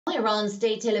Iran's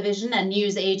state television and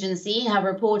news agency have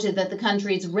reported that the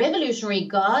country's Revolutionary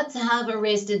Guards have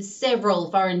arrested several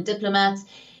foreign diplomats,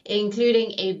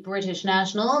 including a British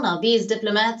national. Now, these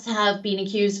diplomats have been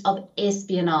accused of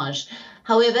espionage.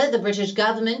 However, the British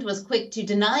government was quick to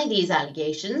deny these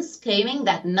allegations, claiming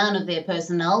that none of their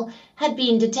personnel had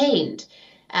been detained.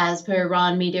 As per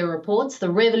Iran media reports, the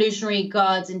Revolutionary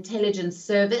Guards Intelligence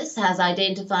Service has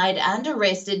identified and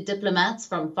arrested diplomats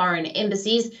from foreign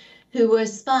embassies who were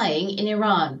spying in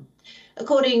Iran.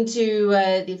 According to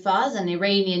the Fars, an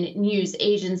Iranian news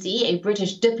agency, a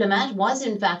British diplomat was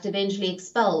in fact eventually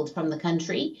expelled from the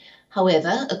country.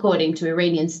 However, according to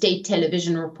Iranian state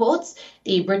television reports,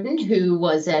 the Briton, who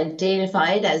was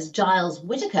identified as Giles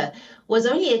Whittaker, was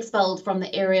only expelled from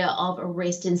the area of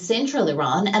arrest in central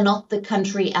Iran and not the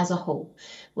country as a whole.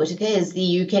 Whittaker is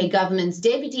the UK government's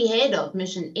deputy head of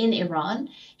mission in Iran.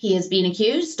 He has been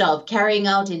accused of carrying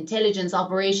out intelligence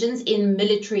operations in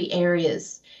military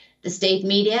areas. The state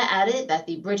media added that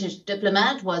the British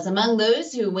diplomat was among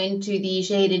those who went to the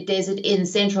shaded desert in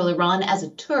central Iran as a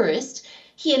tourist.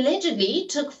 He allegedly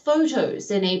took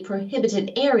photos in a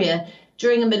prohibited area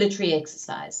during a military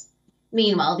exercise.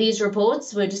 Meanwhile, these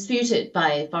reports were disputed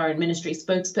by a Foreign Ministry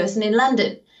spokesperson in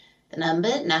London. The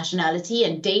number, nationality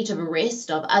and date of arrest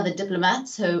of other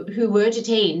diplomats who were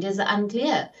detained is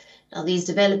unclear. Now, these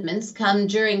developments come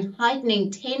during heightening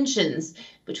tensions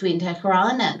between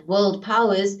Tehran and world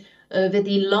powers over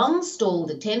the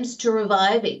long-stalled attempts to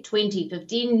revive a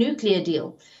 2015 nuclear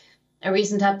deal. A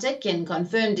recent uptick in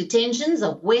confirmed detentions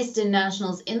of Western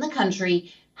nationals in the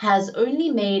country has only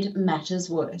made matters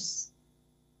worse.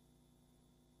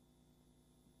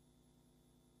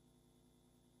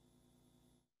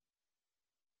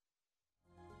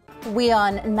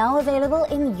 WION, now available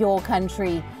in your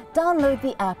country. Download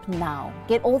the app now.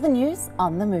 Get all the news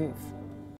on the move.